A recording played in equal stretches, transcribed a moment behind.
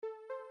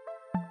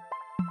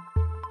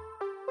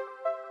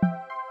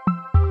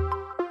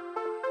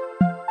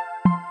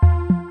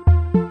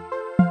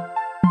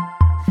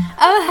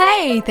Oh,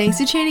 hey! Thanks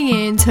for tuning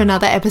in to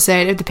another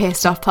episode of the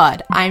Pissed Off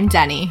Pod. I'm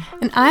Danny.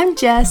 And I'm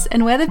Jess,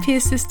 and we're the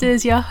Pierce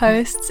Sisters, your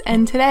hosts,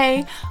 and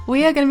today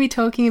we are going to be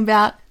talking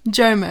about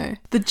JOMO,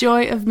 the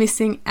joy of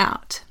missing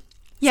out.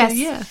 Yes. So,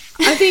 yeah.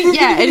 I think,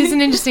 it is an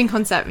interesting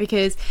concept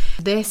because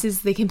this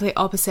is the complete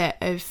opposite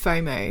of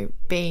FOMO,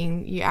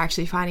 being you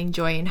actually finding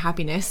joy and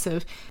happiness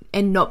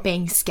and not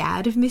being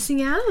scared of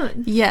missing out.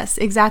 Yes,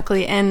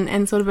 exactly,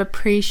 and sort of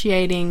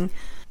appreciating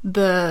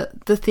the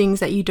things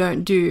that you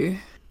don't do.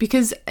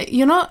 Because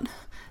you're not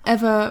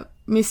ever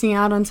missing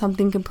out on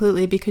something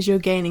completely because you're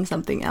gaining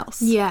something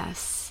else.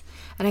 Yes.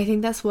 And I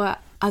think that's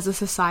what, as a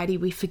society,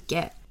 we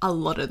forget a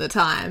lot of the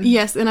time.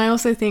 Yes, and I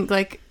also think,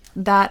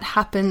 that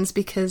happens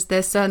because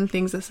there's certain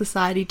things that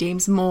society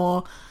deems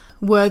more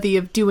worthy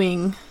of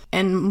doing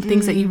and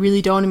things that you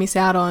really don't want to miss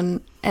out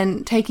on.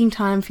 And taking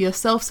time for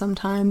yourself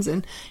sometimes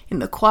and in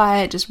the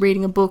quiet, just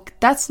reading a book,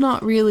 that's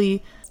not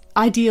really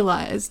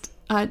idealized.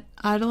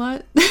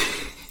 Idolized?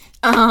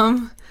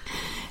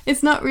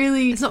 It's not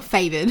really... It's not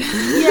favoured.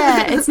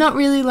 Yeah, it's not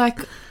really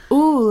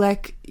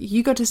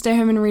you got to stay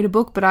home and read a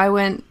book, but I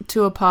went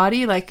to a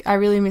party, I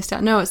really missed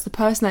out. No, it's the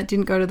person that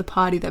didn't go to the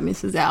party that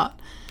misses out.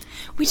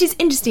 Which is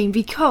interesting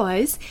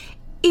because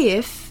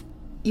if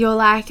you're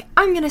like,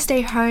 I'm going to stay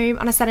home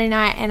on a Saturday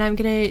night and I'm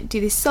going to do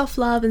this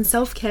self-love and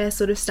self-care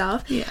sort of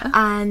stuff. Yeah.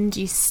 And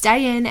you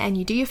stay in and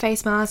you do your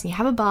face mask and you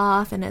have a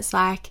bath, and it's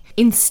like,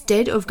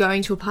 instead of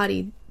going to a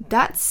party,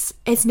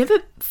 it's never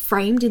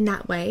framed in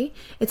that way.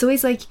 It's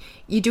always like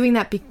you're doing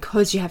that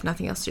because you have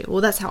nothing else to do.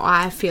 Well, that's how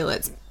I feel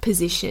it's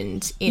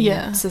positioned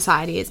in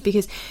society. It's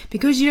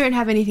because you don't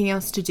have anything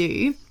else to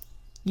do,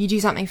 you do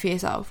something for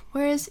yourself.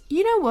 Whereas,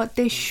 you know what?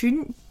 There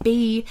shouldn't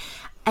be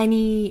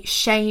any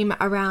shame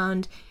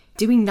around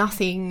doing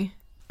nothing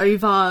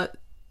over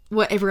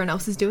what everyone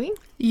else is doing.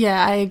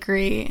 Yeah, I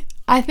agree.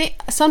 I think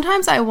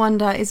sometimes I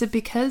wonder, is it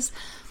because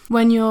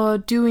when you're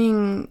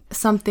doing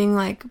something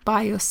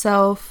by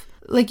yourself,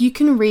 you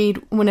can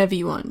read whenever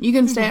you want. You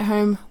can stay at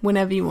home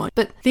whenever you want.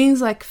 But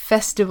things like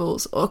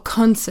festivals or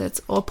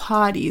concerts or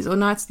parties or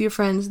nights with your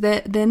friends,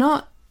 they're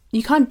not,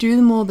 you can't do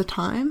them all the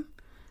time.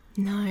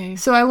 No.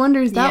 So I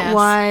wonder, is that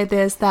why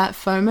there's that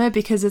FOMO?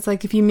 Because it's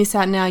if you miss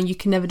out now, you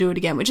can never do it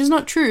again, which is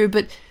not true,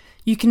 but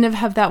you can never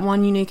have that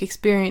one unique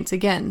experience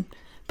again.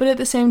 But at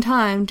the same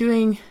time,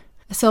 doing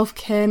a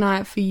self-care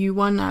night for you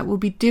one night will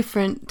be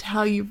different to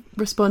how you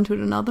respond to it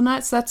another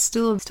night. So that's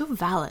still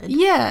valid.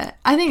 Yeah,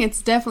 I think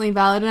it's definitely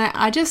valid. And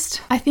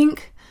I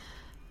think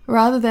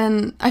rather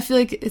than, I feel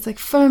like it's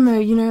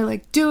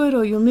FOMO, do it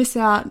or you'll miss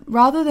out,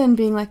 rather than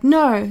being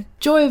no,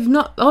 joy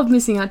of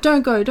missing out,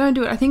 don't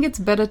do it. I think it's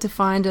better to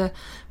find a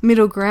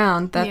middle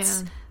ground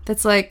that's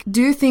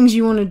do things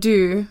you want to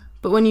do,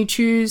 but when you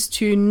choose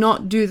to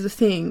not do the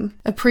thing,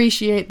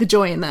 appreciate the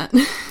joy in that.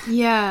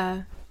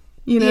 Yeah.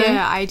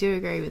 Yeah, I do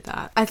agree with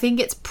that. I think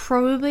it's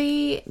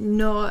probably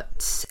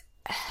not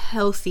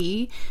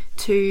healthy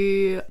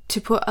to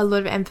put a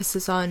lot of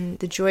emphasis on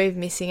the joy of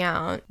missing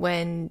out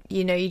when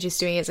you're just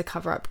doing it as a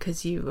cover-up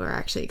because you were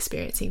actually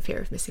experiencing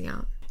fear of missing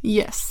out.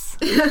 Yes.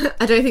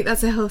 I don't think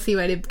that's a healthy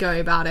way to go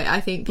about it.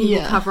 I think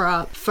people cover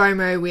up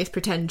FOMO with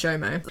pretend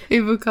JOMO.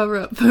 People cover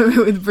up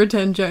FOMO with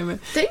pretend JOMO.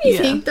 Don't you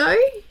think, though?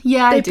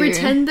 Yeah, I do. They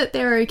pretend that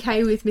they're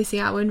okay with missing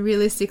out when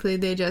realistically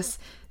they're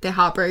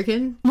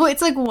heartbroken. Well,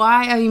 it's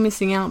why are you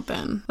missing out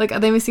then? Are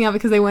they missing out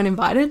because they weren't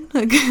invited?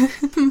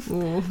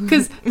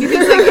 Because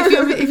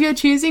if you're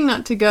choosing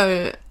not to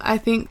go, I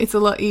think it's a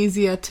lot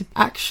easier to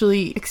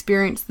actually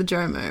experience the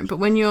JOMO. But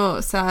when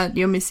you're sad,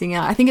 you're missing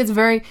out. I think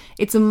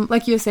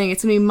like you're saying,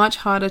 it's going to be much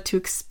harder to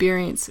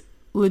experience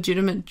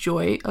legitimate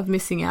joy of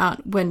missing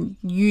out when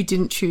you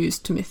didn't choose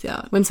to miss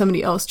out, when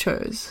somebody else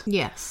chose.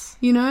 Yes.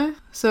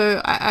 So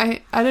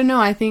I don't know,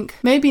 I think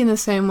maybe in the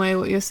same way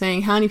what you're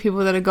saying, how many people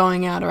that are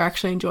going out are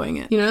actually enjoying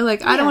it?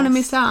 I don't want to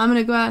miss out, I'm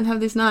going to go out and have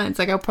this night. It's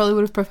I probably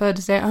would have preferred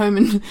to stay at home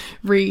and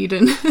read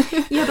and...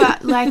 Yeah,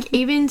 but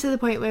even to the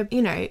point where,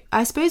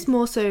 I suppose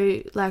more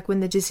so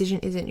when the decision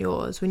isn't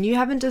yours, when you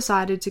haven't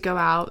decided to go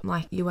out,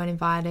 you weren't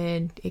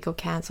invited, it got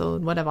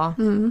cancelled, whatever.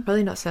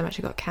 Probably not so much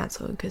it got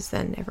cancelled because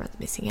then everyone's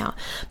missing out.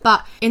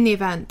 But in the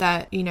event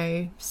that,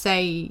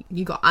 say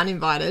you got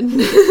uninvited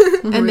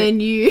and then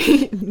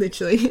you...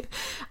 literally,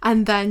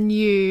 and then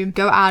you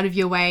go out of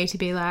your way to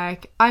be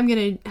I'm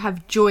going to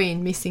have joy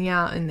in missing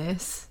out in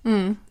this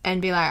and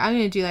be I'm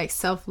going to do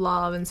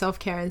self-love and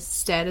self-care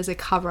instead as a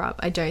cover-up.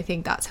 I don't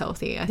think that's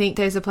healthy. I think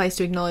there's a place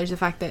to acknowledge the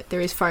fact that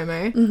there is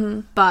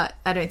FOMO, but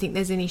I don't think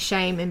there's any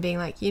shame in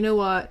being you know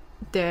what,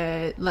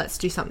 let's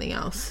do something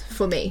else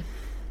for me.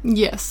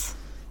 Yes.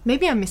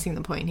 Maybe I'm missing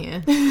the point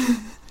here.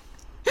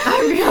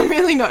 I'm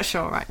really not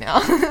sure right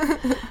now.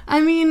 I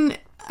mean...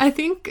 I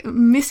think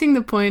missing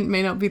the point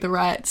may not be the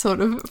right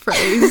sort of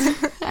phrase.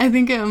 I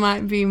think it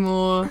might be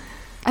more...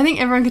 I think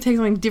everyone could take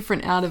something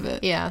different out of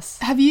it. Yes.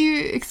 Have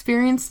you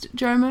experienced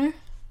JOMO?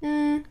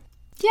 Yeah,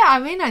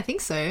 I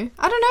think so.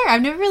 I don't know.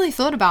 I've never really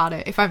thought about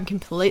it, if I'm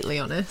completely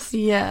honest.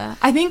 Yeah.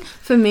 I think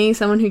for me,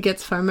 someone who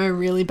gets FOMO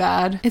really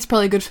bad, it's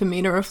probably good for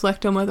me to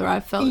reflect on whether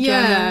I've felt JOMO.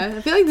 Yeah.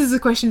 I feel like this is a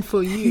question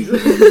for you.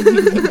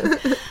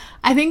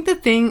 I think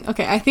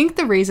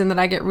the reason that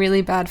I get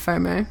really bad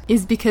FOMO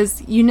is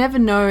because you never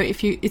know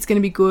if it's going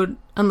to be good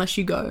unless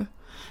you go.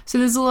 So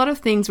there's a lot of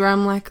things where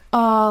I'm like,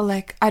 oh,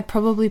 like I'd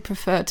probably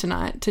prefer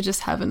tonight to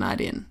just have a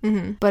night in.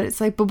 Mm-hmm. But it's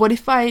like, but what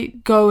if I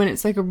go and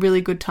it's like a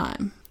really good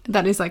time?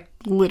 That is like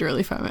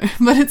literally FOMO.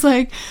 But it's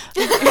like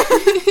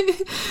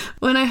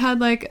when I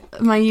had like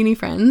my uni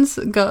friends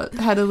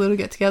had a little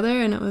get together,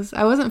 and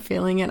I wasn't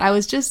feeling it. I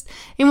was just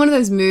in one of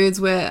those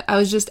moods where I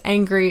was just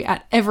angry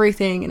at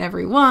everything and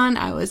everyone.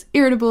 I was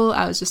irritable.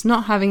 I was just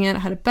not having it. I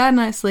had a bad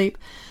night's sleep.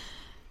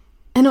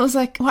 And it was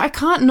like, well, I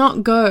can't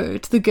not go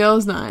to the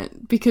girls'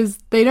 night because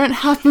they don't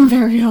happen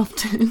very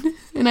often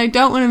and I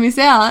don't want to miss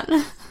out.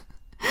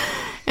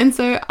 And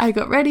so I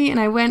got ready and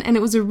I went, and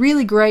it was a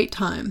really great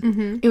time.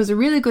 Mm-hmm. It was a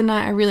really good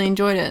night. I really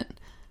enjoyed it.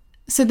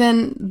 So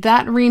then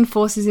that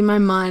reinforces in my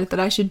mind that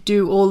I should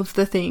do all of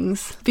the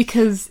things,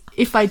 because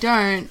if I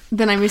don't,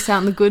 then I miss out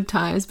on the good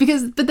times.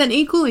 But then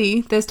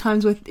equally, there's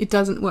times where it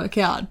doesn't work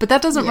out. But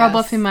that doesn't rub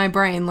off in my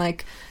brain.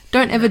 Like,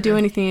 don't ever do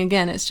anything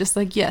again. It's just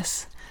like,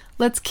 yes,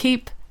 let's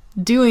keep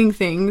doing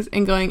things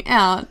and going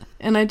out.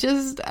 And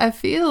I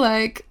feel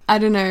like, I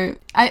don't know,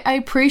 I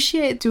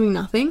appreciate doing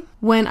nothing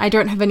when I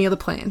don't have any other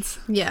plans.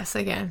 Yes,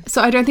 again.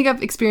 So I don't think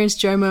I've experienced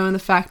JOMO in the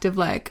fact of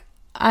like,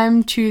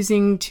 I'm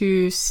choosing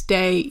to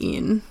stay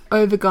in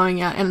over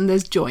going out, and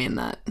there's joy in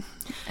that.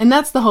 And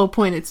that's the whole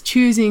point. It's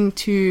choosing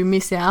to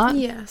miss out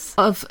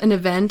of an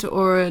event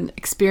or an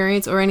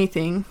experience or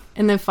anything,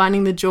 and then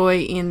finding the joy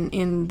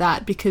in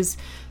that, because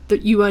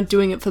that you aren't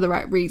doing it for the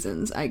right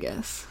reasons, I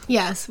guess.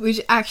 Yes, which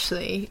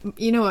actually,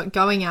 you know what,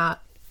 going out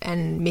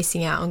and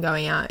missing out on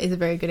going out is a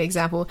very good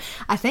example.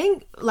 I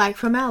think, like,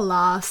 from our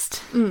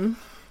last...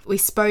 we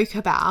spoke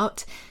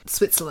about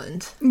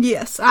Switzerland.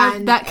 Yes,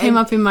 that came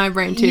up in my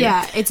brain too.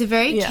 Yeah, it's a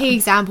very key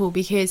example,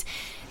 because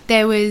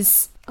there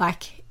was,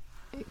 like,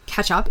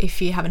 catch up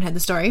if you haven't heard the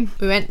story.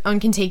 We went on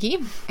Kentucky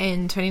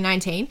in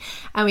 2019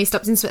 and we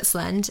stopped in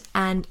Switzerland,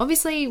 and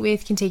obviously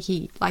with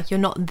Kentucky, like, you're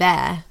not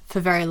there for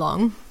very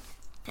long,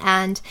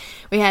 and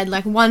we had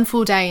like one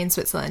full day in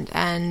Switzerland,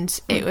 and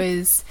it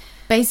was...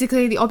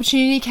 basically, the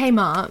opportunity came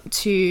up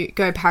to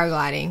go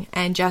paragliding,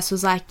 and Jess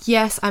was like,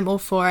 yes, I'm all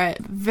for it.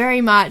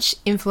 Very much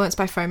influenced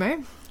by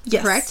FOMO.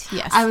 Yes. Correct?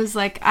 Yes. I was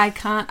like,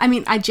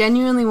 I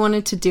genuinely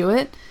wanted to do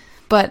it,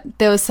 but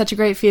there was such a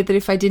great fear that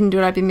if I didn't do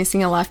it, I'd be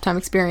missing a lifetime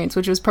experience,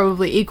 which was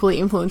probably equally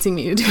influencing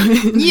me to do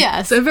it.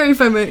 Yeah. So very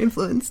FOMO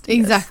influenced.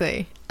 Exactly.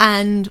 Yes.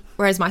 And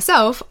whereas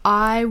myself,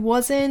 I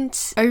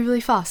wasn't overly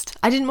fussed.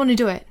 I didn't want to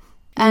do it.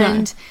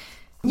 And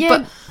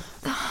But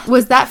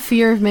was that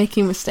fear of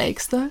making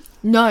mistakes though?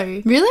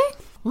 No. Really?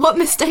 What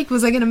mistake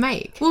was I going to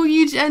make? Well,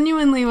 you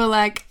genuinely were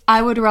like,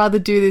 I would rather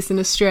do this in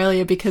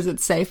Australia because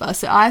it's safer.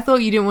 So I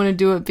thought you didn't want to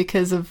do it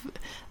because of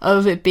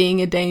it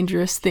being a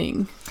dangerous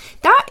thing.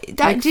 That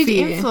like did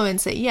fear.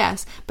 influence it,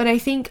 yes. But I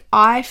think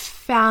I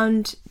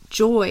found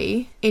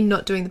joy in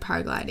not doing the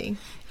paragliding.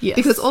 Yes.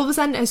 Because all of a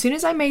sudden, as soon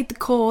as I made the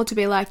call to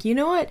be like, you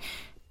know what?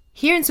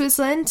 Here in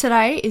Switzerland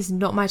today is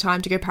not my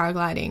time to go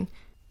paragliding.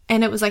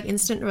 And it was like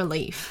instant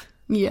relief.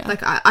 Yeah.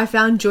 Like, I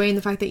found joy in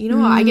the fact that, you know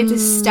what, I get to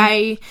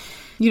stay.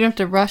 You don't have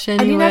to rush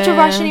anywhere. I didn't have to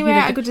rush anywhere.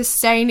 I got to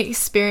stay and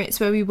experience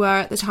where we were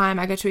at the time.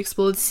 I got to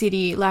explore the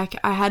city. Like,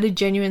 I had a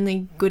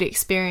genuinely good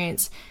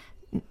experience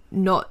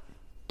not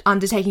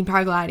undertaking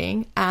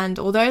paragliding. And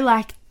although,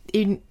 like,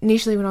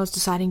 initially when I was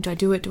deciding, do I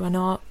do it, do I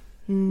not?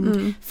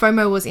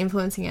 FOMO was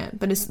influencing it.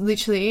 But it's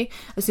literally,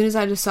 as soon as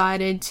I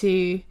decided to,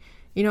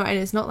 you know, and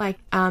it's not like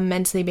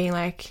mentally being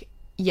like,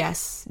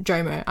 yes,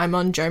 JOMO, I'm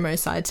on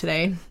JOMO's side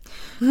today.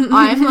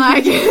 I'm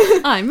like,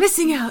 I'm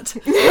missing out.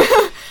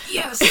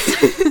 Yes.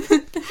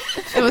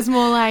 It was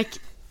more like,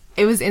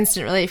 it was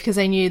instant relief, because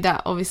I knew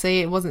that obviously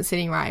it wasn't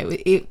sitting right.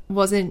 It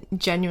wasn't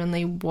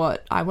genuinely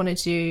what I wanted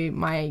to do.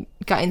 My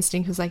gut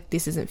instinct was like,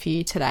 this isn't for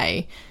you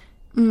today.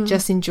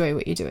 Just enjoy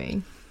what you're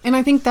doing. And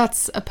I think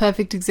that's a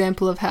perfect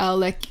example of how,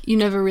 like, you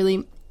never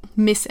really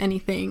miss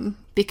anything,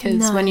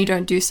 because when you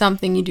don't do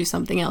something, you do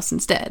something else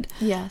instead.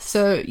 Yes.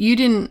 So you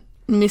didn't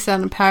miss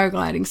out on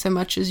paragliding so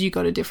much as you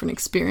got a different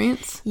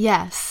experience.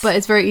 Yes. But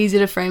it's very easy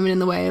to frame it in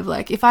the way of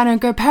like, if I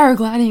don't go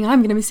paragliding, I'm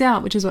going to miss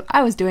out, which is what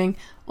I was doing.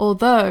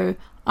 Although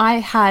I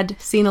had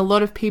seen a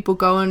lot of people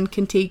go on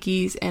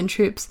Kentuckys and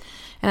trips,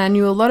 and I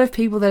knew a lot of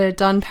people that had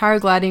done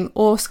paragliding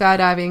or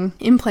skydiving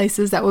in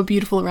places that were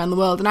beautiful around the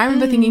world. And I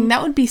remember thinking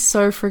that would be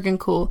so freaking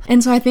cool.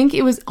 And so I think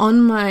it was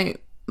on my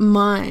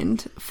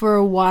mind for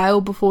a while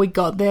before we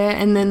got there,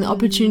 and then the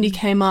opportunity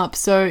came up,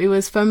 so it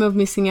was FOMO of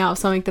missing out of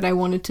something that I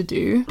wanted to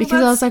do,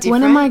 because I was like,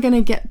 when am I going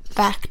to get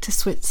back to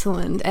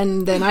Switzerland?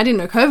 And then I didn't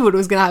know COVID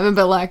was going to happen,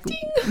 but like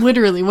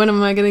literally, when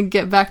am I going to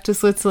get back to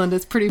Switzerland?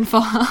 It's pretty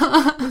far.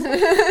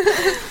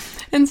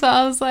 And so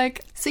I was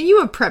like, so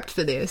you were prepped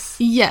for this?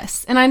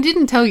 Yes, and I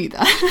didn't tell you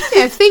that.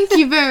 Yeah, thank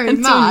you very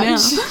much. Now.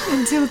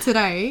 Until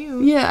today.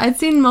 Yeah, I'd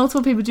seen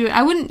multiple people do it.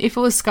 I wouldn't, if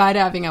it was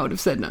skydiving, I would have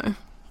said no.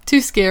 Too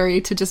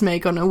scary to just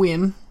make on a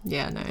whim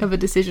of a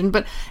decision.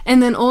 But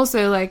and then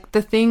also, like,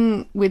 the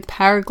thing with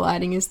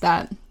paragliding is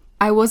that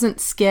I wasn't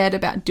scared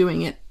about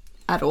doing it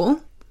at all,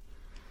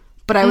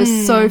 But I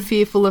was so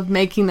fearful of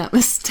making that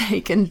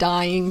mistake and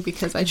dying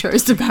because I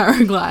chose to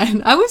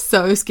paraglide. I was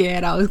so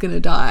scared I was going to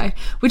die,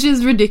 which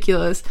is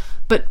ridiculous.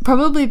 But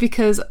probably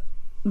because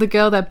the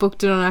girl that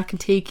booked it on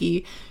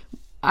Akatiki,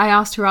 I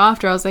asked her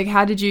after, I was like,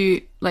 how did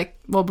you, like,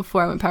 well,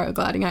 before I went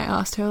paragliding, I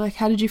asked her, like,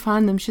 how did you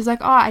find them? She's like,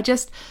 oh, I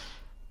just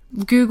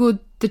Googled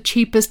the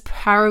cheapest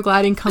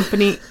paragliding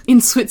company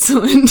in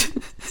Switzerland.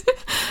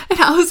 And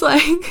I was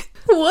like,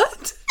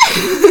 what?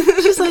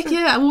 She's like,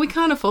 yeah, well, we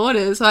can't afford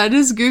it. So I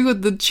just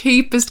Googled the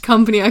cheapest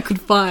company I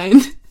could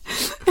find.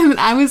 And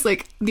I was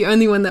like the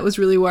only one that was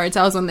really worried.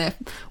 So I was on their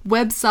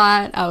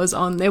website. I was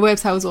on their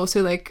website was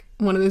also like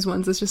one of those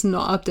ones that's just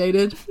not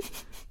updated.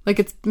 Like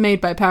it's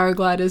made by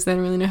paragliders. They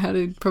don't really know how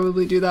to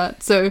probably do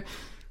that. So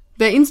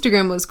their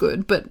Instagram was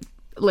good, but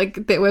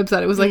like their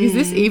website, it was like, is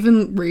this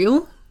even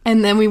real?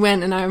 And then we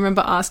went and I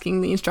remember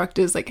asking the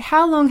instructors, like,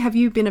 how long have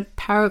you been a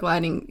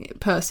paragliding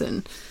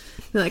person?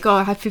 They're like, oh,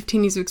 I have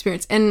 15 years of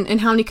experience.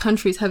 And how many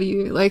countries have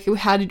you, like,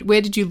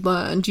 where did you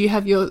learn? Do you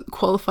have your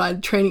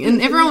qualified training?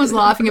 And everyone was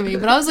laughing at me,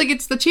 but I was like,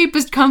 it's the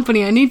cheapest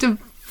company. I need to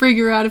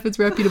figure out if it's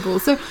reputable.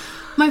 So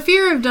my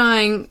fear of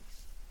dying,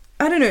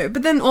 I don't know.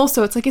 But then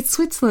also it's like, it's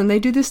Switzerland. They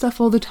do this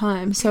stuff all the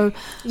time. So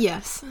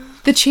yes,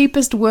 the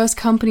cheapest, worst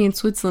company in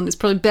Switzerland is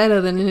probably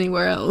better than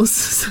anywhere else.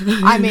 So.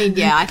 I mean,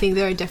 yeah, I think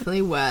there are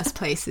definitely worse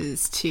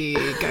places to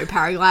go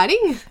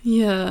paragliding.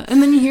 Yeah.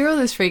 And then you hear all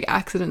those freak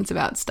accidents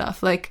about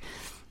stuff. Like,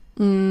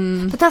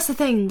 but that's the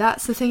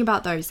thing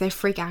about those, they're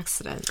freak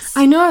accidents.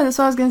 I know, that's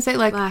what I was gonna say,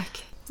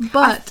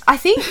 but I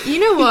think, you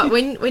know what,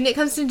 when it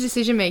comes to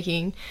decision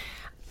making,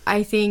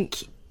 I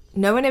think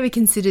no one ever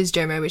considers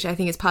JOMO, which I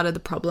think is part of the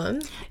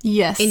problem.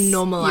 Yes, in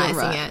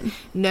normalizing it.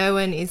 No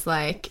one is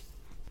like,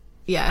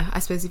 yeah, I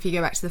suppose if you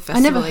go back to the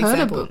festival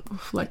example,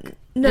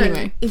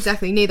 anyway,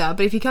 exactly, neither.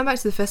 But if you come back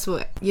to the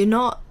festival, you're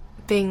not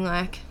being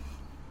like,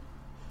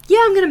 yeah,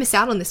 I'm gonna miss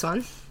out on this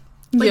one.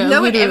 Like, yeah,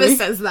 no literally. One ever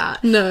says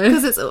that. No.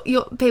 Because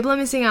people are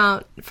missing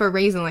out for a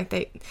reason. Like,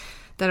 they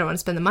don't want to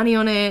spend the money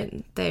on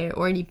it. They're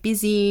already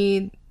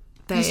busy.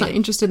 They're just not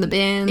interested in the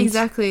band.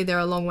 Exactly. They're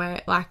a long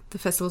way, like, the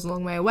festival's a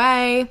long way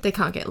away. They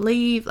can't get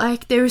leave.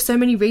 Like, there are so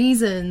many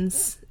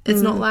reasons.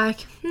 It's not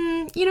like,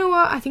 you know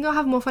what? I think I'll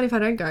have more fun if I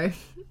don't go.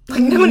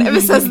 Like, no one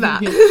ever says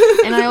that.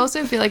 And I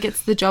also feel like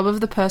it's the job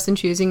of the person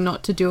choosing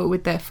not to do it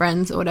with their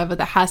friends or whatever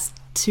that has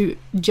to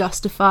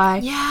justify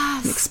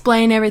and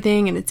explain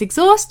everything, and it's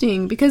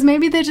exhausting because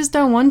maybe they just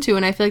don't want to,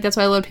 and I feel like that's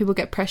why a lot of people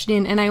get pressured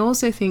in. And I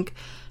also think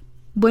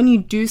when you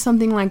do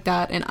something like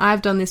that, and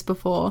I've done this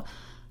before,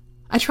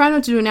 I try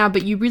not to do it now,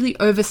 but you really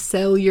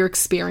oversell your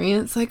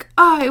experience, like,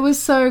 oh, it was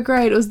so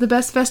great, it was the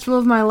best festival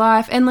of my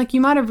life, and like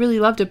you might have really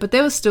loved it, but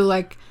there was still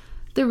like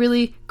the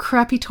really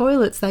crappy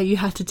toilets that you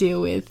had to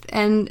deal with,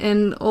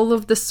 and all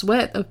of the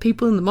sweat of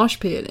people in the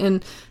mosh pit,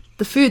 and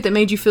the food that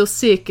made you feel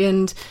sick,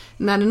 and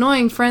that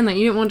annoying friend that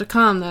you didn't want to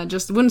come that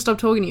just wouldn't stop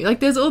talking to you. Like,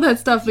 there's all that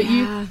stuff, but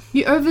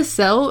you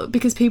oversell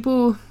because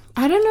people,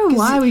 I don't know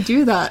why we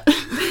do that.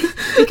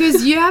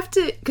 Because you have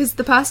to, because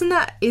the person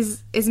that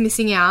is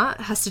missing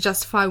out has to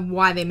justify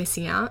why they're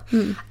missing out,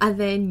 and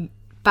then,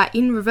 but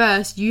in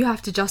reverse, you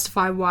have to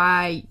justify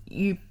why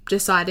you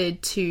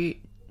decided to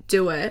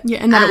do it. Yeah,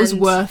 and that it was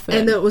worth it.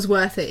 And that it was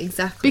worth it,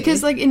 exactly.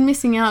 Because, like, in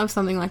missing out of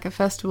something like a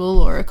festival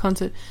or a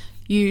concert,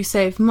 you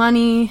save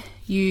money,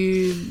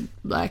 you,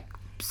 like,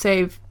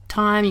 save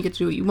time, you get to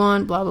do what you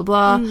want, blah, blah,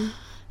 blah.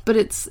 But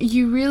it's,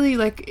 you really,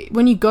 like,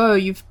 when you go,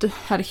 you've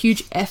had a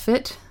huge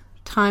effort,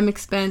 time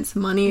expense,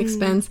 money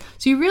expense.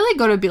 So you really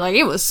got to be like,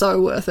 it was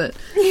so worth it.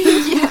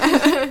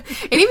 Yeah.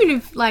 And even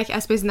if, like, I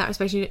suppose in that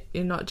respect,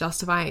 you're not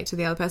justifying it to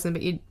the other person,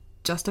 but you're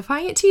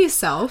justifying it to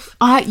yourself.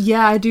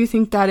 Yeah, I do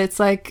think that it's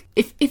like,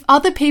 if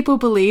other people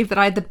believe that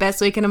I had the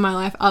best weekend of my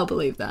life, I'll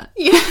believe that.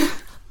 Yeah.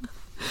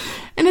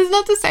 And it's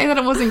not to say that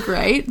it wasn't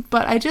great,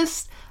 but I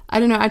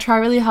don't know, I try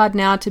really hard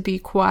now to be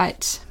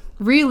quite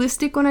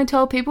realistic when I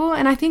tell people,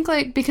 and I think,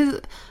 like,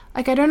 because,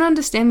 like, I don't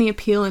understand the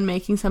appeal in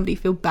making somebody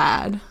feel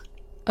bad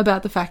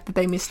about the fact that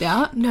they missed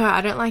out. No,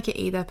 I don't like it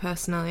either,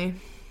 personally.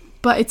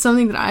 But it's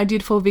something that I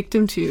did fall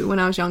victim to when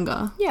I was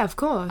younger. Yeah, of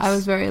course. I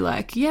was very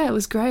like, yeah, it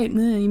was great.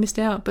 No, you missed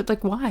out. But,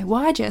 like, why?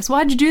 Why, Jess?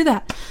 Why'd you do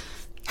that?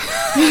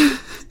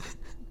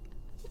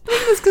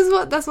 It's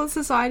because that's what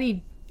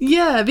society...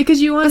 Yeah,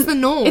 because you want... That's the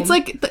norm. It's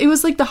like... It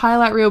was like the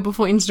highlight reel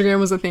before Instagram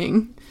was a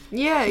thing.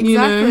 Yeah,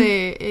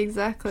 exactly. You know?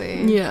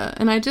 Exactly. Yeah,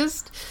 and I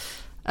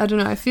don't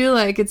know, I feel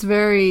like it's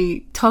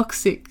very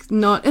toxic,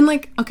 and,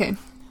 like, okay,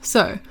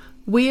 so...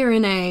 We are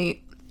in a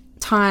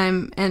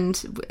time,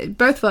 and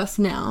both of us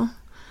now,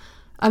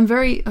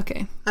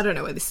 okay. I don't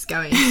know where this is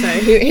going, so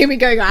here we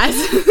go, guys.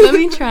 Let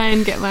me try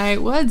and get my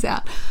words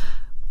out.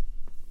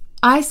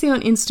 I see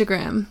on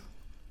Instagram,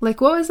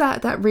 like, what was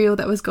that reel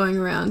that was going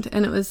around?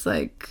 And it was,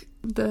 like,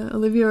 the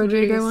Olivia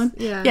Rodrigo one?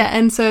 Yeah. Yeah,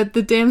 and so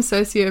the damn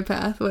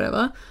sociopath,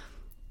 whatever,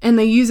 and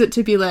they use it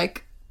to be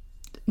like,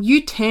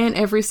 you tan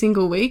every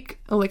single week,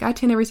 or, like, I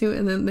tan every single,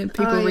 and then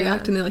people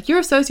react, and they're like, you're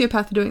a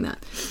sociopath for doing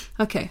that.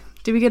 Okay.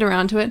 Did we get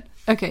around to it?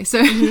 Okay,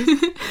 so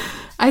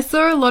I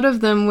saw a lot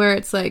of them where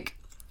it's like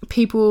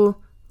people,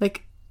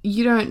 like,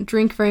 you don't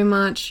drink very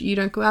much, you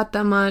don't go out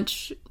that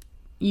much,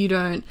 you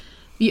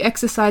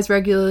exercise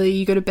regularly,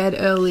 you go to bed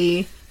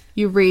early,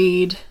 you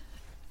read,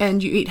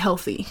 and you eat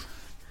healthy.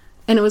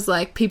 And it was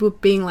like people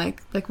being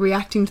like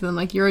reacting to them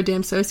like, you're a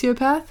damn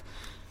sociopath.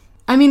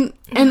 I mean,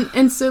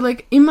 and so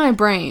like in my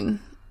brain,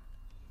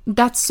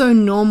 that's so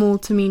normal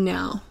to me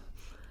now.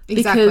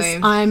 Exactly. Because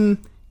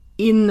I'm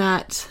in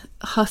that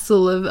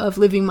hustle of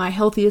living my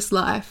healthiest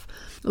life,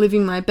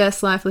 living my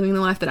best life, living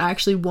the life that I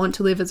actually want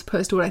to live as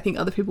opposed to what I think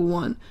other people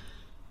want.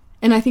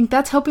 And I think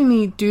that's helping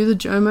me do the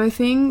JOMO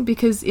thing,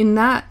 because in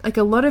that, like,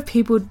 a lot of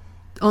people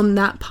on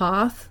that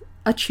path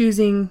are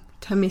choosing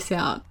to miss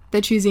out.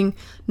 They're choosing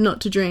not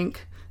to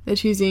drink. They're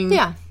choosing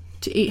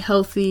to eat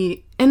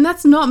healthy. And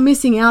that's not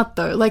missing out,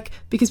 though. Like,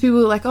 because people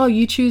are like, oh,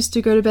 you choose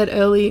to go to bed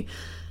early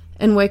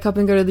and wake up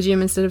and go to the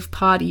gym instead of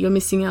party. You're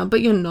missing out.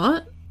 But you're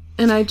not.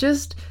 And I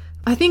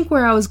think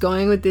where I was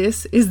going with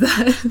this is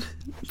that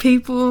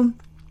people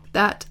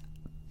that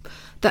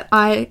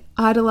I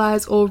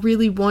idolize or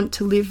really want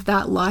to live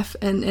that life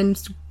and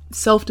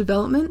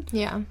self-development.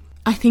 Yeah.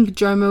 I think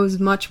JOMO is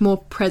much more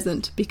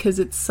present because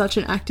it's such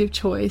an active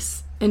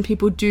choice, and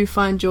people do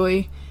find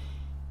joy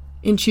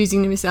in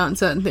choosing to miss out on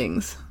certain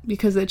things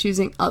because they're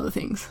choosing other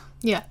things.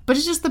 Yeah. But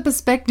it's just the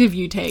perspective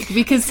you take,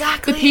 because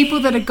Exactly. the people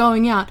that are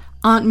going out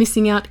aren't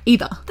missing out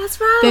either. That's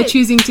right. They're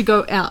choosing to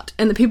go out,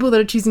 and the people that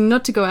are choosing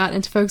not to go out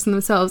and to focus on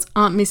themselves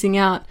aren't missing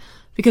out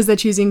because they're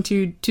choosing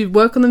to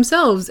work on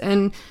themselves.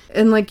 And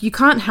like, you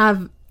can't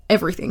have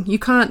everything. You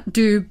can't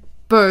do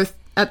both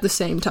at the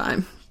same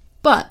time.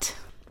 But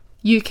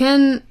you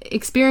can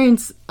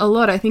experience a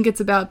lot. I think it's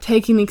about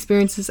taking the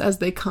experiences as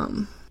they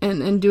come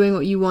and doing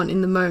what you want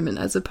in the moment,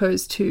 as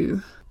opposed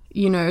to,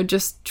 you know,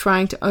 just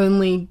trying to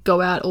only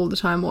go out all the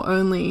time or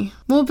only...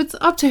 Well, but it's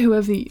up to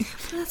whoever you...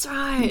 That's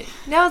right.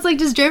 Now it's like,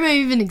 does JOMO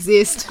even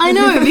exist? I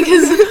know,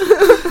 because...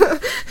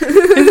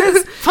 Is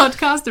this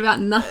podcast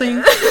about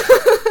nothing?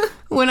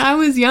 When I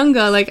was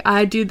younger, like,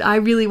 I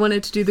really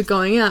wanted to do the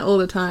going out all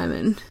the time,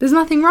 and there's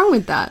nothing wrong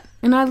with that.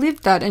 And I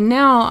lived that, and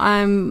now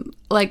I'm,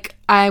 like,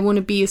 I want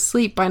to be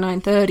asleep by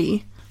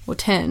 9:30 or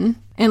 10,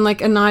 and,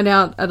 like, a night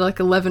out at, like,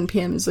 11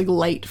 p.m. is, like,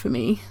 late for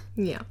me.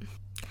 Yeah.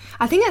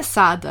 I think it's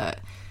sad, though.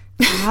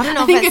 I don't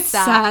know I think it's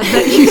sad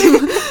that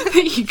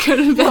you go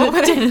to bed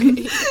at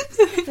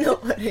 10.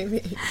 Not what I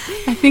mean.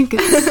 I think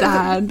it's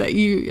sad that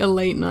a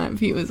late night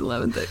for you is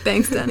 11:30.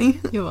 Thanks, Danny.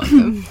 You're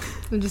welcome.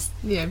 I'm just,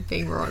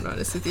 being raw and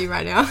honest with you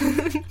right now.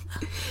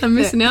 I'm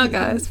missing out,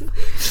 guys.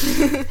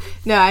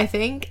 No, I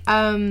think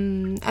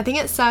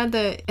it's sad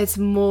that it's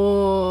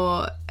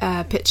more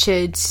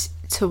pictured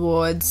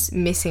towards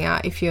missing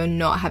out if you're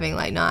not having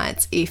late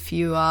nights, if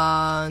you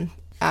are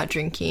out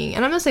drinking.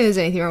 And I'm not saying there's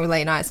anything wrong with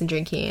late nights and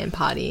drinking and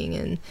partying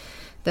and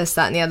this,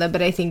 that and the other,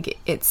 but I think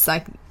it's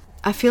like,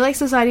 I feel like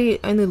society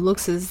only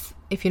looks as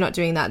if you're not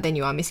doing that, then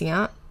you are missing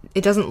out.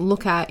 It doesn't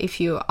look at if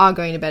you are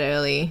going to bed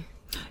early.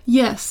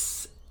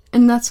 Yes.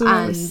 And that's what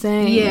I was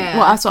saying. Yeah.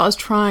 Well, that's what I was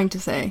trying to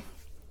say.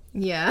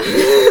 Yeah.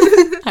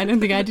 I don't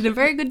think I did a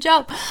very good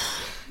job.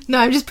 No,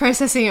 I'm just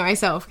processing it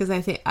myself, because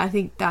I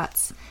think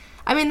that's...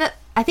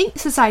 I think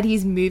society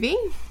is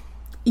moving.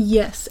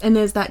 Yes, and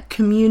there's that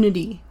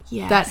community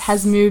that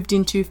has moved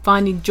into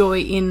finding joy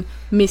in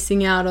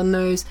missing out on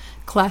those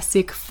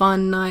classic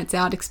fun nights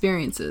out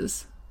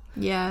experiences.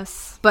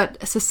 Yes.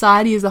 But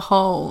society as a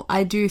whole,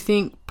 I do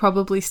think,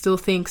 probably still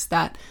thinks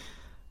that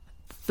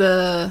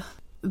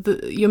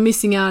you're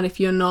missing out if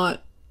you're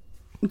not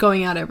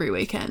going out every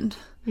weekend.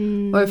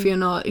 Or if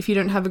you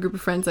don't have a group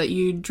of friends that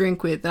you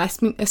drink with,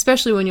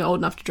 especially when you're old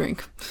enough to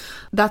drink.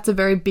 That's a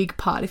very big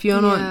part. If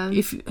you're not,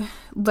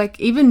 like,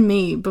 even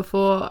me,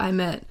 before I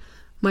met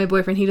my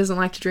boyfriend, he doesn't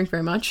like to drink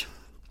very much.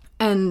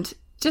 And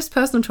just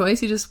personal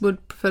choice, he just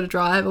would prefer to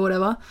drive or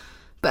whatever.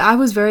 But I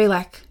was very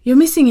like, you're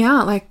missing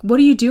out. Like, what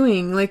are you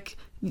doing? Like,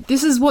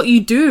 this is what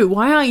you do.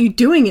 Why aren't you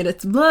doing it?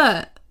 It's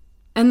blur.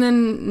 And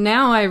then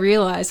now I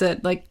realize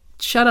that, like,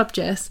 shut up,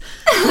 Jess.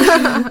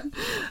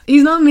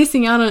 He's not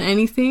missing out on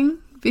anything,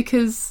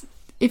 because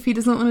if he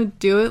doesn't want to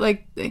do it,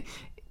 like,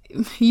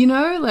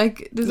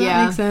 like, does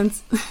that make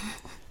sense?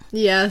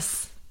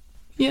 Yes.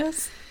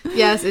 Yes.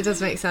 Yes, it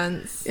does make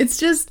sense. It's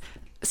just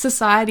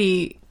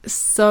society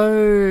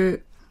so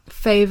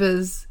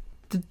favors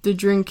the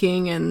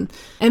drinking and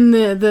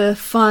the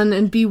fun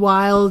and be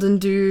wild and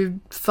do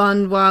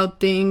fun, wild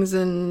things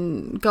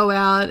and go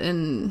out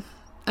and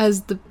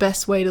as the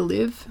best way to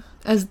live.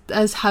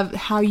 As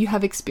how you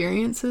have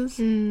experiences.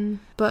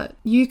 But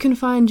you can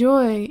find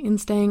joy in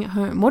staying at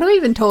home. What are we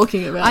even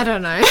talking about? I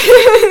don't know.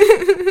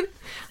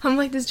 I'm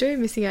like, does joy of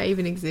missing out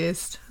even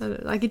exist?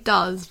 Like, it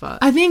does, but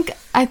I think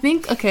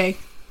okay,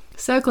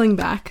 circling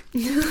back.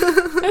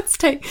 let's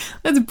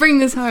bring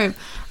this home.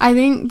 I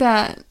think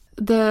that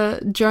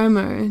the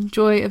JOMO,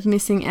 joy of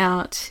missing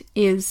out,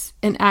 is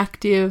an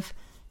active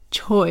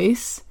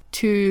choice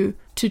to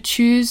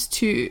choose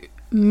to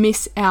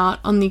miss out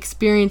on the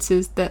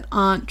experiences that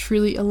aren't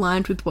truly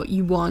aligned with what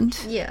you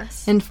want.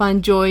 Yes. And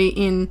find joy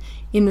in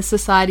the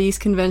society's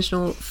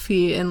conventional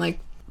fear and, like,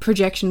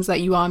 projections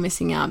that you are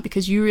missing out,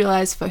 because you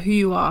realize for who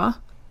you are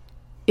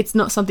it's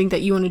not something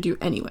that you want to do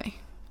anyway.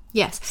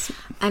 Yes.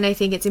 And I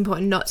think it's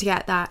important not to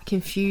get that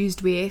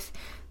confused with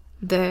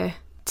the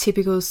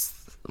typical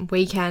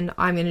weekend,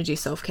 I'm going to do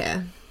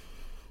self-care.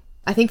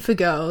 I think for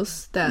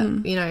girls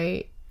that, you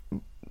know,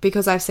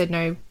 because I've said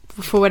no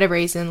for whatever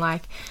reason,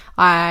 like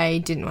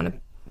I didn't want to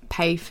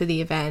pay for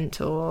the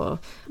event, or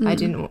I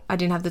didn't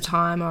have the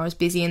time, or I was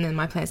busy and then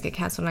my plans get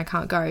cancelled and I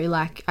can't go,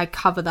 like I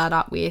cover that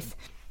up with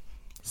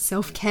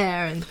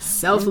self-care and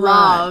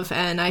self-love.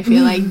 And I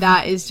feel like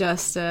that is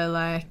just a,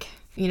 like,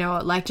 you know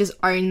what, like just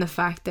own the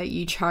fact that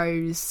you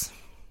chose.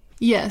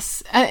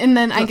 Yes. And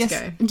then I guess,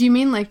 go. do you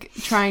mean like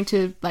trying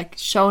to like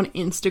show on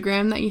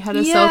Instagram that you had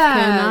a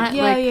self-care night?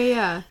 Yeah, like,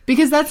 yeah.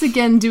 Because that's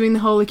again doing the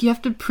whole, like, you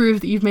have to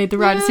prove that you've made the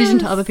right decision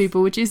to other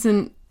people, which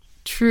isn't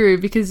true.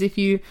 Because if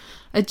you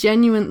are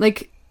genuine,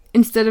 like,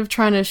 instead of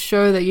trying to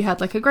show that you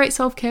had like a great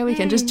self-care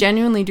weekend, just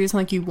genuinely do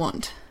something you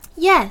want.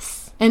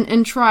 Yes.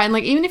 And try, and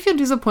like, even if you're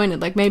disappointed,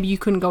 like maybe you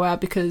couldn't go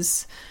out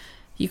because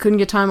you couldn't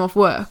get time off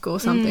work or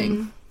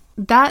something,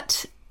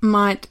 that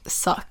might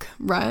suck,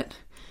 right?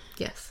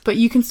 Yes. But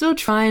you can still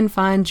try and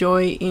find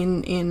joy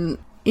in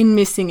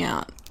missing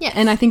out. Yes.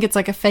 And I think it's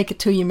like a fake it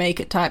till you make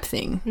it type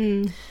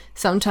thing.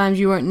 Sometimes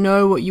you won't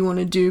know what you want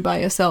to do by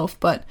yourself,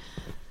 but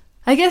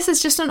I guess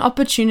it's just an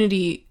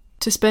opportunity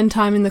to spend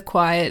time in the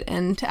quiet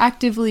and to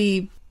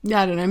actively,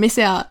 I don't know, miss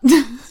out.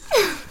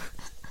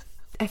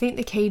 I think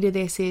the key to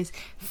this is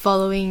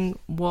following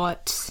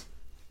what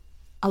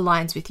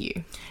aligns with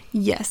you.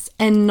 Yes,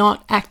 and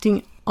not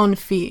acting on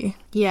fear.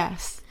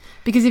 Yes.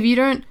 Because if you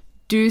don't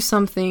do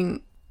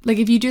something, like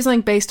if you do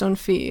something based on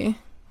fear,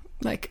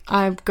 like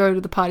I go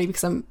to the party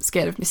because I'm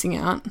scared of missing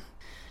out,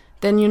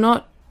 then you're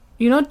not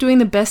doing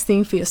the best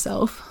thing for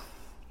yourself.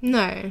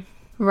 No.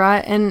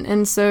 Right?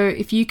 And so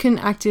if you can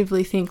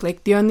actively think,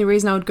 like, the only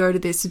reason I would go to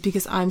this is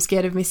because I'm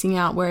scared of missing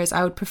out, whereas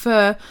I would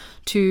prefer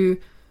to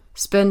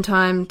spend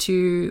time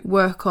to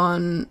work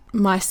on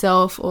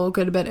myself or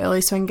go to bed early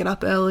so I can get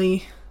up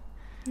early.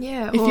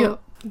 Yeah. If or you're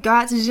go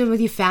out to dinner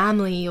with your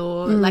family,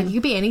 or like it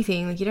could be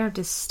anything. Like you don't have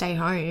to stay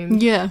home.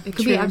 Yeah. It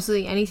could be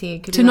absolutely anything.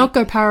 It could to be not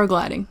go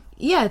paragliding.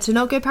 Yeah, to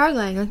not go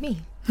paragliding like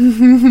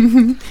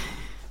me.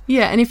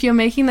 Yeah, and if you're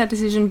making that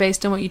decision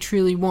based on what you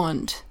truly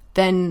want,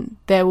 then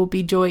there will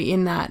be joy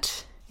in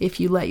that if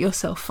you let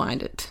yourself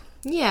find it.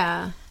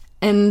 Yeah.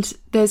 And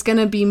there's going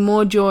to be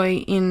more joy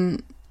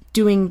in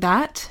doing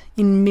that,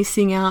 in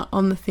missing out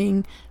on the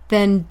thing,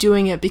 than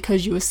doing it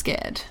because you were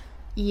scared.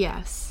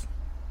 Yes.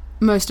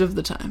 Most of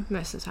the time.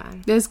 Most of the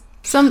time. There's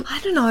some... I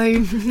don't know.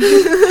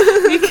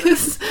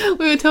 Because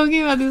we were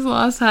talking about this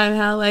last time,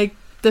 how, like,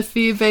 the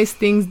fear-based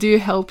things do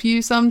help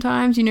you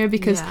sometimes, you know,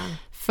 because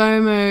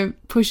FOMO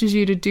pushes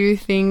you to do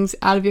things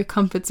out of your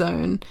comfort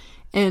zone,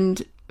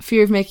 and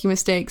fear of making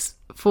mistakes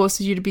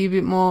forces you to be a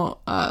bit more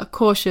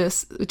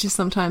cautious, which is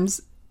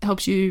sometimes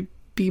helps you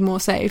be more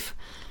safe.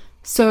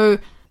 So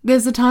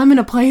there's a time and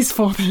a place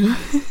for them.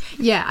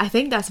 Yeah, I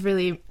think that's a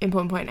really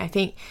important point. I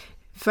think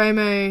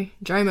FOMO,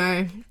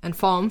 JOMO, and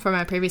FOM from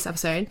our previous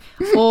episode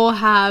all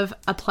have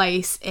a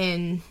place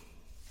in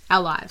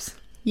our lives.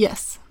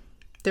 Yes.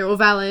 They're all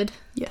valid.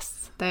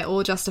 Yes. They're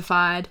all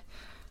justified.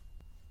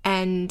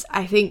 And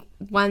I think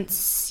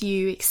once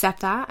you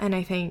accept that, and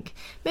I think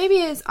maybe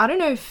it's, I don't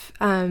know if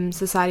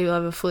society will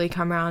ever fully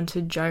come around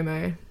to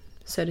JOMO,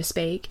 so to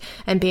speak,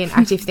 and be an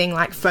active thing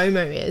like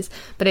FOMO is.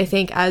 But I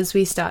think as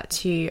we start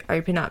to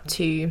open up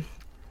to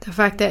the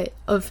fact that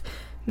of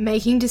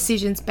making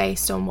decisions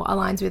based on what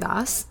aligns with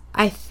us,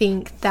 I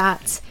think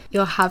that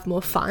you'll have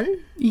more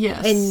fun.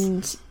 Yes.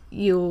 And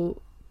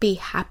you'll be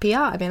happier.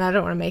 I mean, I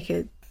don't want to make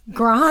a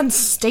grand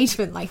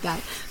statement like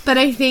that, but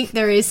I think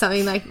there is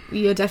something like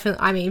you're definitely,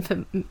 I mean,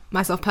 for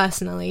myself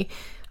personally,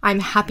 I'm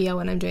happier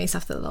when I'm doing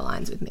stuff that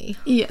aligns with me.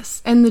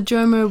 Yes, and the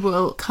JOMO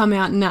will come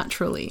out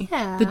naturally.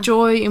 Yeah. The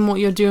joy in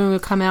what you're doing will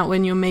come out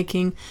when you're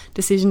making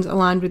decisions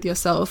aligned with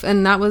yourself.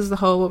 And that was the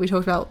whole, what we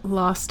talked about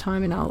last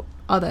time in our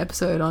other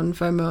episode on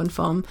FOMO and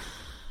FOM,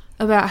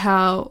 about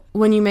how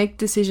when you make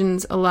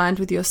decisions aligned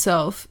with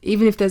yourself,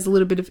 even if there's a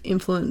little bit of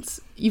influence,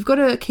 you've got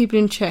to keep it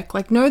in check.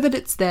 Like, know that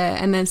it's there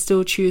and then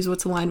still choose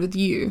what's aligned with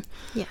you.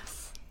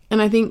 Yes.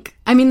 And I think,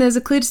 I mean, there's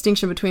a clear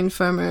distinction between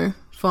FOMO,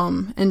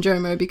 FOM, and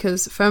JOMO,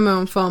 because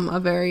FOMO and FOM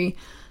are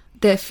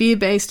they're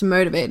fear-based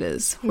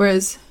motivators,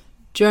 whereas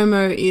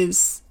JOMO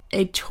is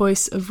a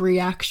choice of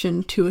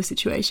reaction to a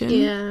situation.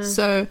 Yeah.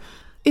 So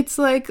it's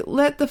like,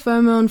 let the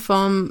FOMO and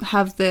FOM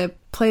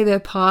play their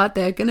part.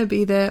 They're going to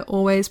be there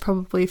always,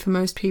 probably, for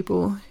most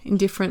people in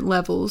different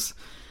levels.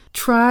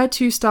 Try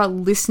to start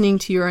listening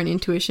to your own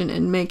intuition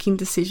and making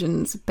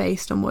decisions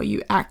based on what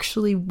you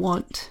actually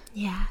want.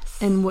 Yes.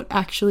 And what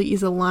actually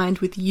is aligned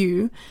with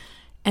you.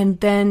 And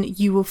then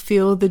you will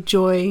feel the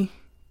joy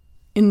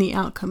in the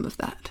outcome of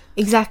that.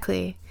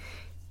 Exactly.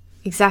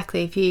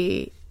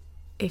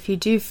 If you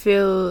do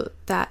feel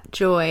that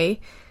joy,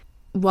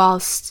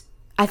 whilst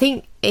I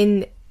think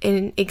in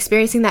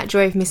experiencing that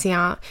joy of missing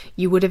out,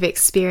 you would have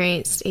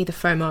experienced either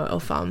FOMO or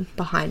FOM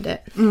behind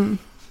it.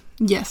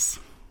 Yes.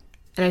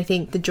 And I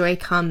think the joy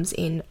comes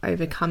in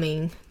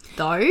overcoming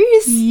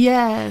those.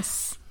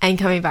 Yes. and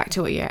coming back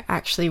to what you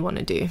actually want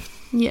to do.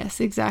 Yes,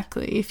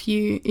 exactly. If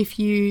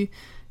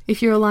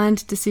your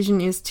aligned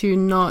decision is to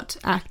not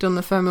act on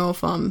the FOMO or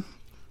FOM,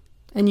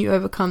 and you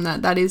overcome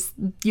that,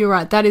 you're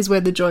right, that is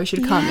where the joy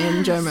should come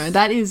in, Jomo.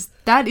 That is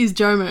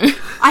Jomo.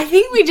 I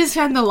think we just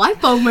found the light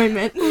bulb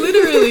moment.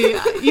 Literally,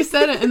 you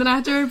said it, and then I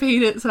had to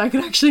repeat it so I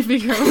could actually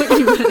figure out what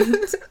you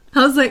meant.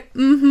 I was like,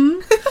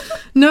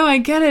 no, I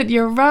get it,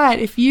 you're right.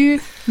 If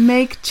you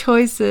make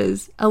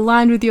choices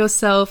aligned with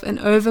yourself and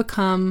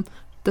overcome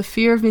the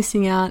fear of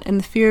missing out and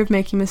the fear of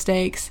making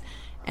mistakes,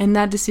 and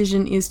that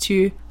decision is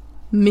to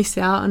miss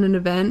out on an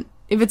event,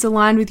 if it's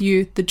aligned with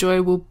you, the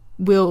joy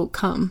will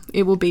come.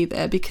 It will be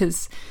there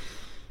because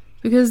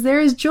there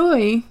is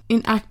joy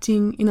in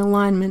acting in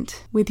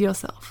alignment with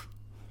yourself.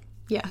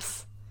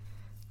 Yes.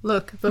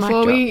 Look,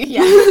 before we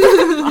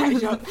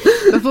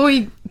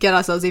get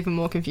ourselves even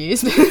more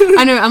confused.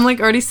 I know, I'm like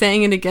already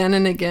saying it again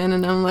and again,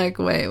 and I'm like,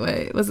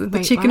 wait, was it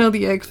the chicken or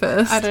the egg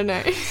first? I don't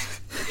know.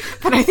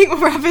 But I think we'll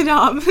wrap it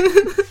up.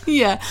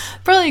 Yeah,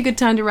 probably a good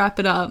time to wrap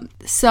it up.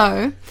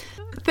 So,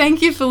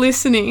 thank you for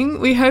listening.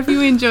 We hope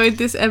you enjoyed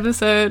this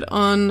episode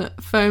on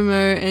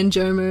FOMO and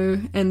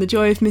JOMO and the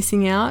joy of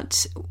missing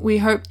out. We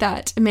hope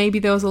that maybe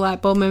there was a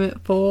light bulb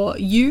moment for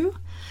you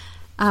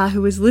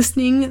who was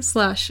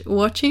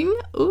listening/watching.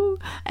 Ooh.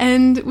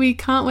 And we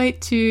can't wait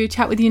to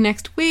chat with you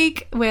next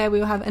week where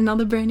we'll have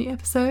another brand new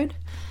episode.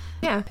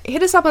 Yeah,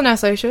 hit us up on our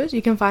socials.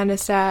 You can find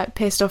us at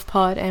Pissed Off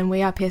Pod and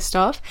We Are Pissed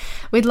Off.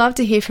 We'd love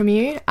to hear from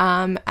you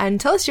and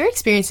tell us your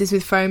experiences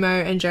with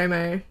FOMO and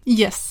JOMO.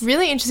 Yes.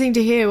 Really interesting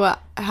to hear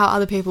how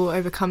other people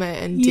overcome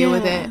it and deal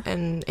with it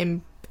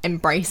and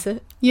embrace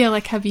it. Yeah,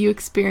 like have you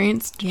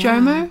experienced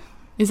JOMO?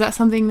 Is that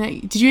something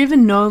that... Did you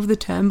even know of the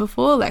term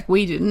before? Like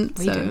we didn't.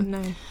 We didn't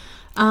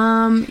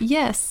know.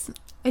 Yes.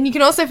 And you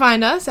can also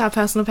find us, our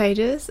personal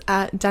pages,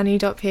 at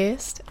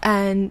Danny.Pierced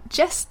and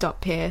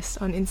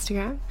Jess.Pierced on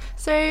Instagram.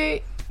 So,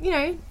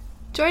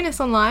 join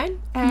us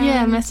online.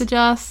 And message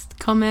us,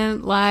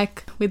 comment,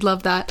 like. We'd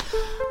love that.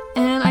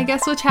 And I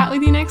guess we'll chat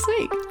with you next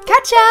week.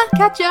 Catch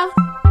ya!